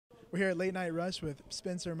We're here at Late Night Rush with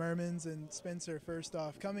Spencer Mermans. And Spencer, first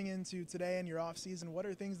off, coming into today and your off season, what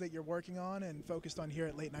are things that you're working on and focused on here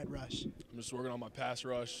at Late Night Rush? I'm just working on my pass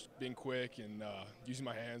rush, being quick, and using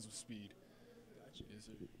my hands with speed. Gotcha. Yes,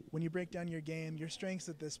 sir. When you break down your game, your strengths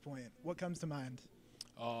at this point, what comes to mind?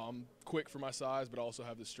 I'm quick for my size, but I also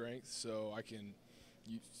have the strength, so I can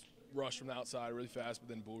rush from the outside really fast, but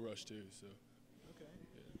then bull rush too. So. Okay.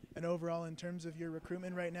 And overall, in terms of your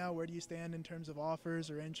recruitment right now, where do you stand in terms of offers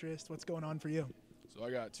or interest? What's going on for you? So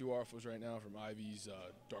I got 2 offers right now from Ivy's,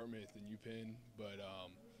 Dartmouth and UPenn, but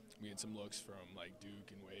we had some looks from like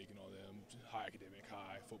Duke and Wake and all them, high academic,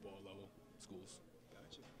 high football level schools.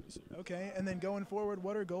 Gotcha. Yes, sir. Okay, and then going forward,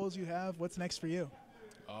 what are goals you have? What's next for you?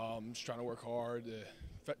 I'm just trying to work hard.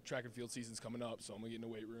 The track and field season's coming up, so I'm going to get in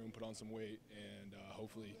the weight room, put on some weight, and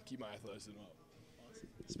hopefully keep my athleticism up.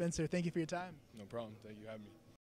 Spencer, thank you for your time. No problem. Thank you for having me.